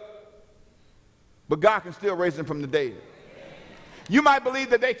give up, but God can still raise them from the dead. You might believe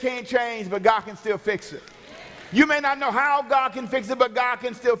that they can't change, but God can still fix it. You may not know how God can fix it, but God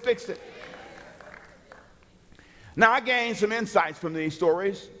can still fix it. Now, I gained some insights from these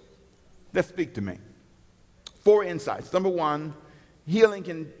stories that speak to me. 4 insights. Number 1, healing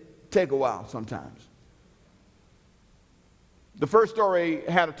can take a while sometimes. The first story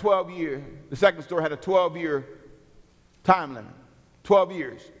had a 12-year, the second story had a 12-year time limit. 12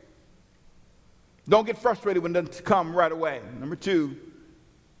 years. Don't get frustrated when it doesn't come right away. Number 2,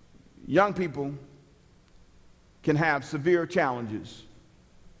 young people can have severe challenges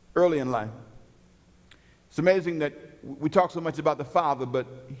early in life. It's amazing that we talk so much about the father, but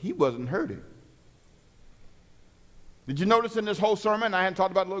he wasn't hurting. Did you notice in this whole sermon I hadn't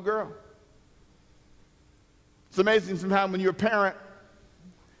talked about the little girl? It's amazing sometimes when you're a parent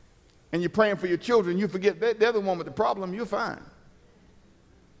and you're praying for your children, you forget they're the one with the problem, you're fine.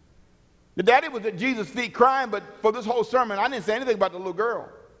 The daddy was at Jesus' feet crying, but for this whole sermon, I didn't say anything about the little girl.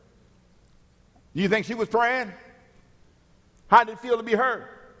 Do you think she was praying? How did it feel to be her?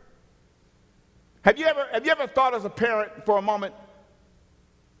 Have you ever thought as a parent for a moment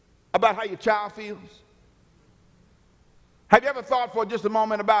about how your child feels? Have you ever thought for just a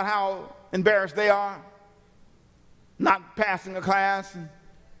moment about how embarrassed they are? Not passing a class, and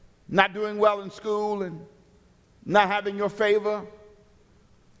not doing well in school, and not having your favor?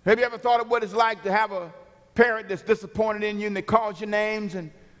 Have you ever thought of what it's like to have a parent that's disappointed in you and they calls your names? And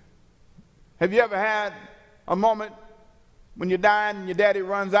have you ever had a moment when you're dying and your daddy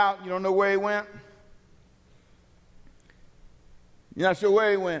runs out and you don't know where he went? You're not sure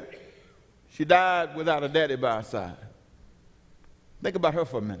where he went. She died without a daddy by her side. Think about her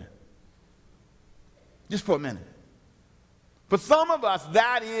for a minute. Just for a minute. For some of us,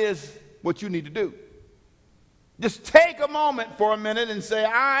 that is what you need to do. Just take a moment for a minute and say,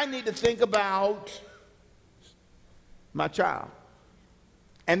 I need to think about my child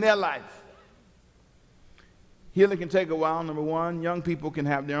and their life. Healing can take a while. Number 1, young people can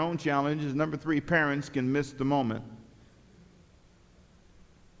have their own challenges. Number 3, parents can miss the moment.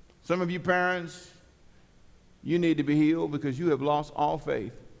 Some of you parents, you need to be healed because you have lost all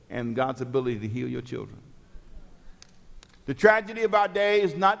faith in God's ability to heal your children. The tragedy of our day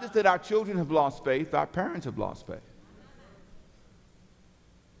is not just that our children have lost faith, our parents have lost faith.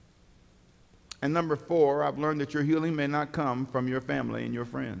 And number 4, I've learned that your healing may not come from your family and your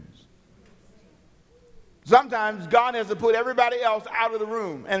friends. Sometimes God has to put everybody else out of the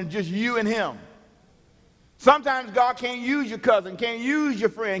room and just you and him. Sometimes God can't use your cousin, can't use your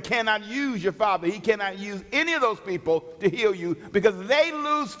friend, cannot use your father. He cannot use any of those people to heal you because they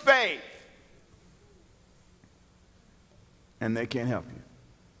lose faith. And they can't help you.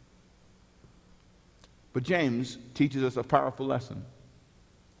 But James teaches us a powerful lesson.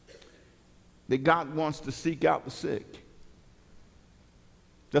 That God wants to seek out the sick.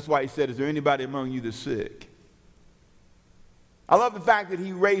 That's why he said, is there anybody among you that's sick? I love the fact that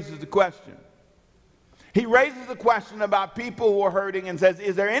he raises the question. He raises the question about people who are hurting and says,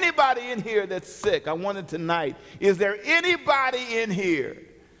 is there anybody in here that's sick? I wonder tonight, is there anybody in here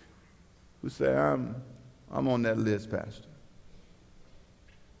who say, I'm on that list, Pastor?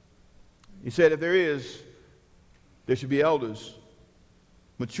 He said, if there is, there should be elders,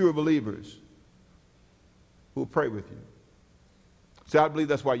 mature believers who will pray with you. So I believe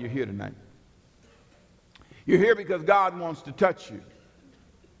that's why you're here tonight. You're here because God wants to touch you.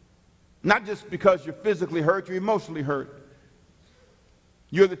 Not just because you're physically hurt, you're emotionally hurt.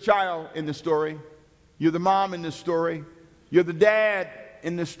 You're the child in this story. You're the mom in this story. You're the dad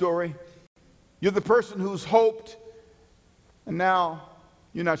in this story. You're the person who's hoped, and now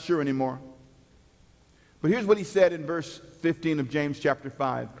you're not sure anymore. But here's what he said in verse 15 of James chapter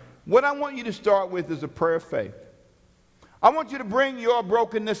 5. What I want you to start with is a prayer of faith. I want you to bring your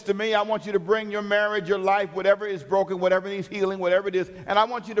brokenness to me. I want you to bring your marriage, your life, whatever is broken, whatever needs healing, whatever it is. And I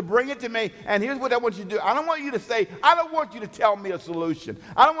want you to bring it to me. And here's what I want you to do. I don't want you to say, I don't want you to tell me a solution.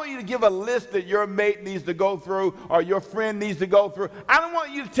 I don't want you to give a list that your mate needs to go through or your friend needs to go through. I don't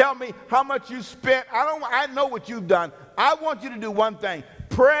want you to tell me how much you spent. I know what you've done. I want you to do one thing.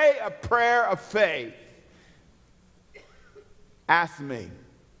 Pray a prayer of faith. Ask me.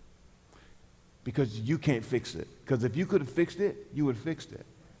 Because you can't fix it. Because if you could have fixed it, you would have fixed it.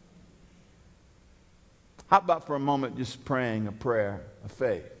 How about for a moment just praying a prayer of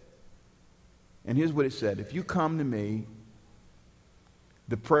faith? And here's what it said. If you come to me,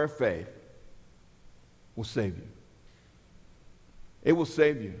 the prayer of faith will save you. It will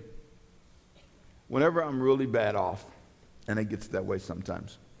save you. Whenever I'm really bad off, and it gets that way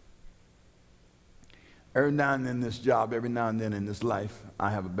sometimes, Every now and then in this job, every now and then in this life, I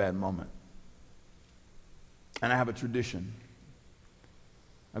have a bad moment. And I have a tradition.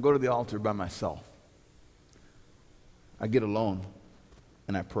 I go to the altar by myself. I get alone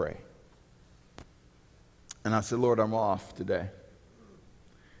and I pray. And I say, Lord, I'm off today.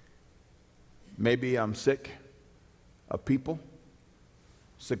 Maybe I'm sick of people,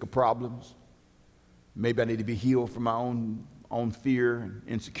 sick of problems. Maybe I need to be healed from my own fear and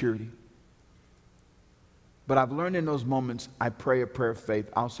insecurity. But I've learned in those moments, I pray a prayer of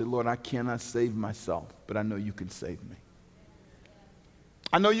faith. I'll say, Lord, I cannot save myself, but I know you can save me.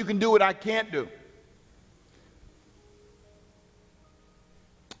 I know you can do what I can't do.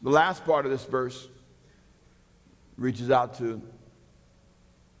 The last part of this verse reaches out to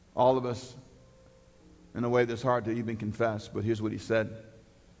all of us in a way that's hard to even confess, but here's what he said.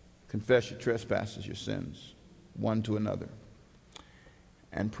 Confess your trespasses, your sins, one to another,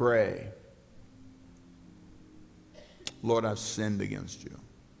 and pray. Lord, I've sinned against you.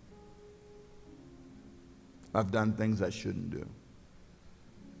 I've done things I shouldn't do.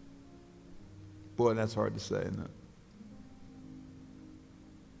 Boy, that's hard to say, isn't it?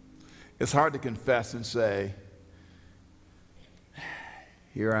 It's hard to confess and say,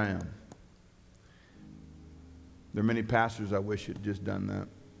 here I am. There are many pastors I wish had just done that.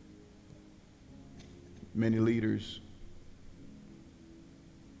 Many leaders.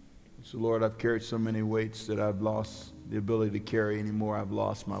 So, Lord, I've carried so many weights that I've lost the ability to carry anymore. I've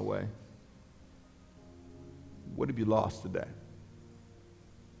lost my way. What have you lost today?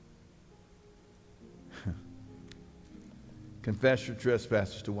 Confess your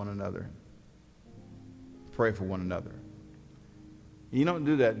trespasses to one another. Pray for one another. You don't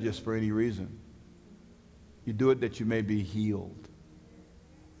do that just for any reason. You do it that you may be healed.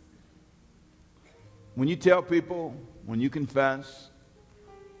 When you tell people, when you confess,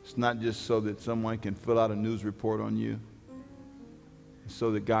 it's not just so that someone can fill out a news report on you. It's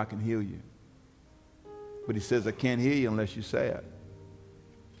so that God can heal you. But he says, I can't heal you unless you say it.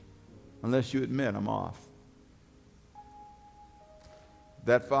 Unless you admit, I'm off.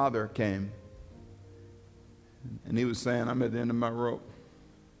 That father came, and he was saying, I'm at the end of my rope.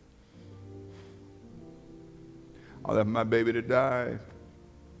 I left my baby to die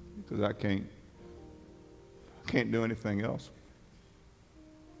because I can't do anything else.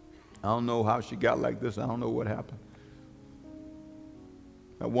 I don't know how she got like this. I don't know what happened.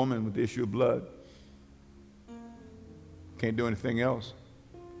 That woman with the issue of blood can't do anything else.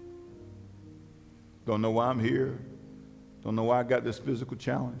 Don't know why I'm here. Don't know why I got this physical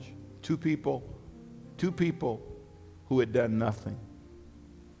challenge. Two people who had done nothing.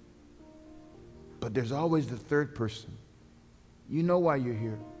 But there's always the third person. You know why you're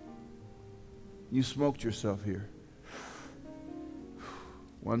here. You smoked yourself here.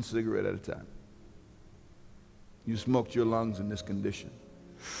 One cigarette at a time. You smoked your lungs in this condition.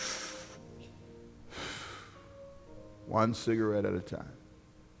 One cigarette at a time.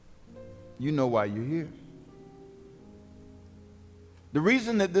 You know why you're here. The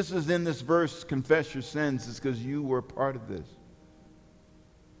reason that this is in this verse, confess your sins, is because you were a part of this.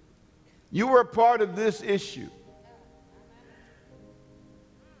 You were a part of this issue.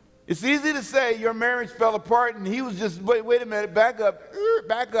 It's easy to say your marriage fell apart and he was just, wait a minute, back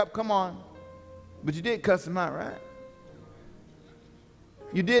up, come on. But you did cuss him out, right?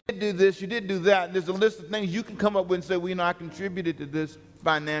 You did do this, you did do that. There's a list of things you can come up with and say, well, you know, I contributed to this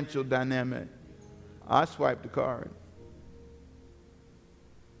financial dynamic. I swiped the card.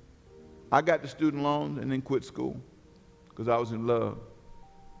 I got the student loans and then quit school because I was in love.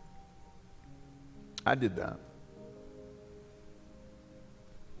 I did that.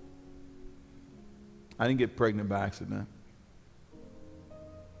 I didn't get pregnant by accident.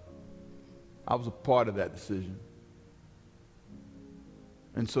 I was a part of that decision.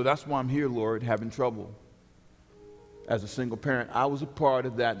 And so that's why I'm here, Lord, having trouble. As a single parent, I was a part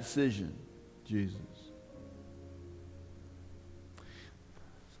of that decision, Jesus.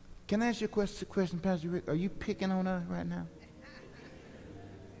 Can I ask you a question, Pastor Rick? Are you picking on us right now?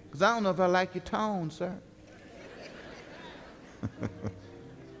 Because I don't know if I like your tone, sir.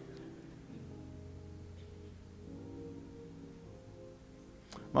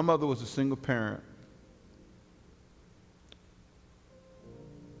 My mother was a single parent.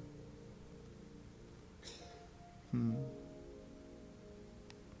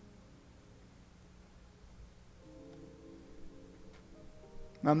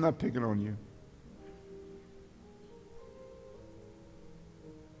 I'm not picking on you.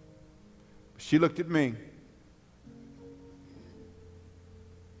 She looked at me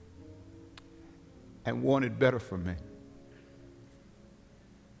and wanted better for me.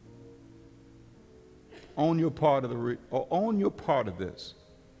 Own your part of own your part of this.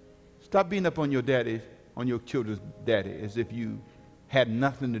 Stop beating up on your daddy, on your children's daddy, as if you had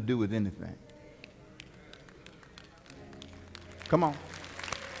nothing to do with anything. Come on.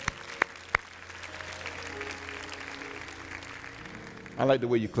 I like the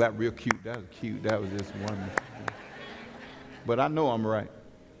way you clap real cute. That was cute. That was just wonderful. But I know I'm right.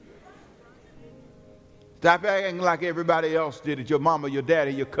 Stop acting like everybody else did it. Your mama, your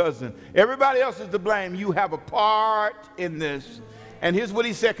daddy, your cousin. Everybody else is to blame. You have a part in this. And here's what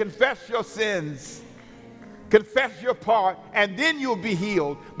he said. Confess your sins. Confess your part, and then you'll be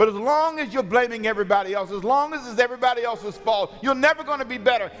healed. But as long as you're blaming everybody else, as long as it's everybody else's fault, you're never going to be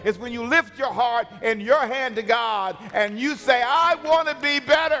better. It's when you lift your heart and your hand to God and you say, I want to be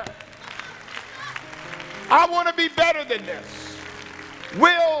better. I want to be better than this.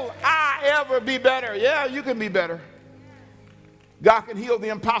 Will I ever be better? Yeah, you can be better. God can heal the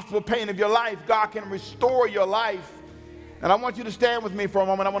impossible pain of your life. God can restore your life. And I want you to stand with me for a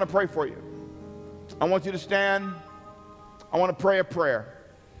moment. I want to pray for you. I want you to stand. I want to pray a prayer.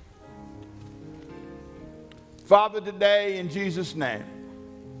 Father, today in Jesus' name,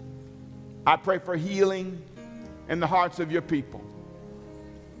 I pray for healing in the hearts of your people.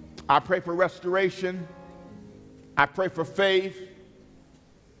 I pray for restoration. I pray for faith.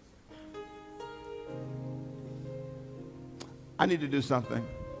 I need to do something.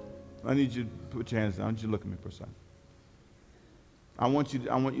 I need you to put your hands down. I want you to look at me for a second. I want you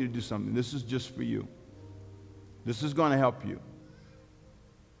to do something. This is just for you. This is going to help you.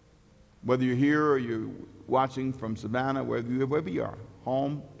 Whether you're here or you're watching from Savannah, wherever you are,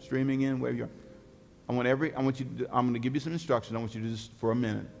 home, streaming in, wherever you are, I'm going to give you some instructions. I want you to do this for a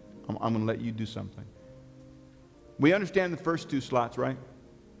minute. I'm going to let you do something. We understand the first two slots, right?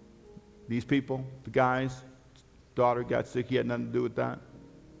 These people, the guy's daughter got sick. He had nothing to do with that.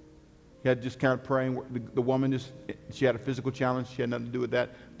 He had just kind of praying. The woman, she had a physical challenge. She had nothing to do with that.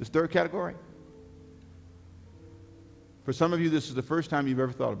 This third category, for some of you, this is the first time you've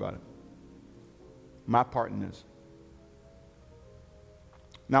ever thought about it. My part in this.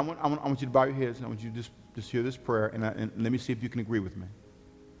 Now, I want you to bow your heads, and I want you to just hear this prayer, and let me see if you can agree with me.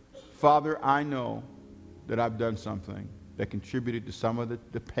 Father, I know that I've done something that contributed to some of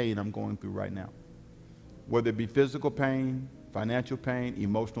the pain I'm going through right now. Whether it be physical pain, financial pain,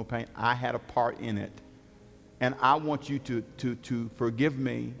 emotional pain, I had a part in it. And I want you to forgive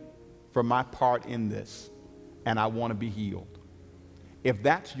me for my part in this. And I want to be healed. If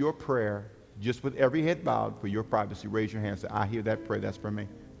that's your prayer, just with every head bowed for your privacy, raise your hand and say, I hear that prayer, that's for me.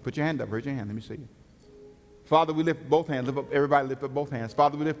 Put your hand up, raise your hand, let me see you. Father, we lift both hands, everybody lift up both hands.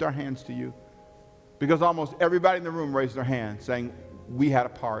 Father, we lift our hands to you. Because almost everybody in the room raised their hand saying, we had a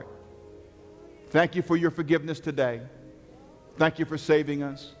part. Thank you for your forgiveness today. Thank you for saving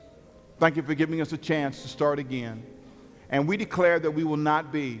us. Thank you for giving us a chance to start again. And we declare that we will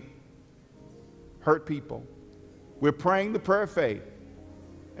not be hurt people. We're praying the prayer of faith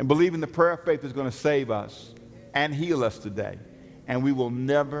and believing the prayer of faith is going to save us and heal us today. And we will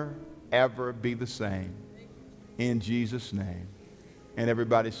never, ever be the same. In Jesus' name. And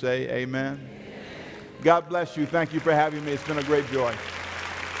everybody say amen. God bless you. Thank you for having me. It's been a great joy.